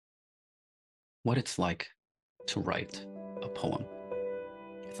what it's like to write a poem.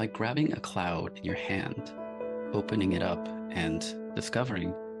 It's like grabbing a cloud in your hand, opening it up, and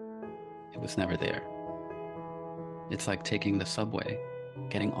discovering it was never there. It's like taking the subway,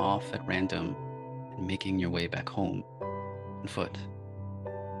 getting off at random, and making your way back home on foot.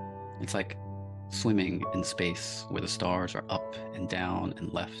 It's like swimming in space where the stars are up and down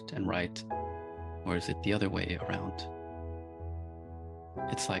and left and right, or is it the other way around?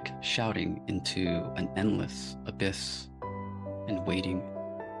 It's like shouting into an endless abyss and waiting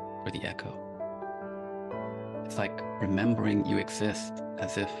for the echo. It's like remembering you exist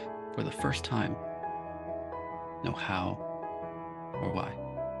as if for the first time, know how or why.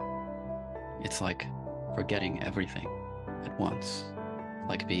 It's like forgetting everything at once,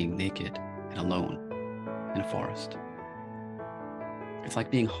 like being naked and alone in a forest. It's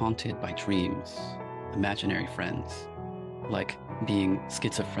like being haunted by dreams, imaginary friends, like being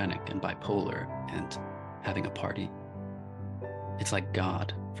schizophrenic and bipolar and having a party. It's like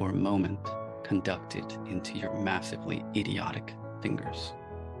God, for a moment, conducted into your massively idiotic fingers.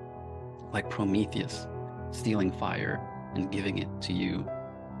 Like Prometheus stealing fire and giving it to you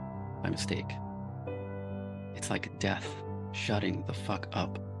by mistake. It's like death shutting the fuck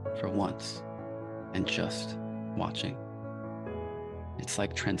up for once and just watching. It's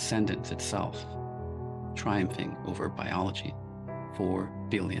like transcendence itself, triumphing over biology 4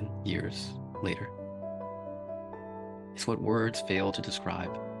 billion years later. It's what words fail to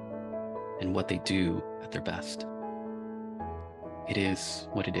describe and what they do at their best. It is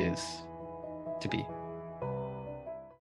what it is to be.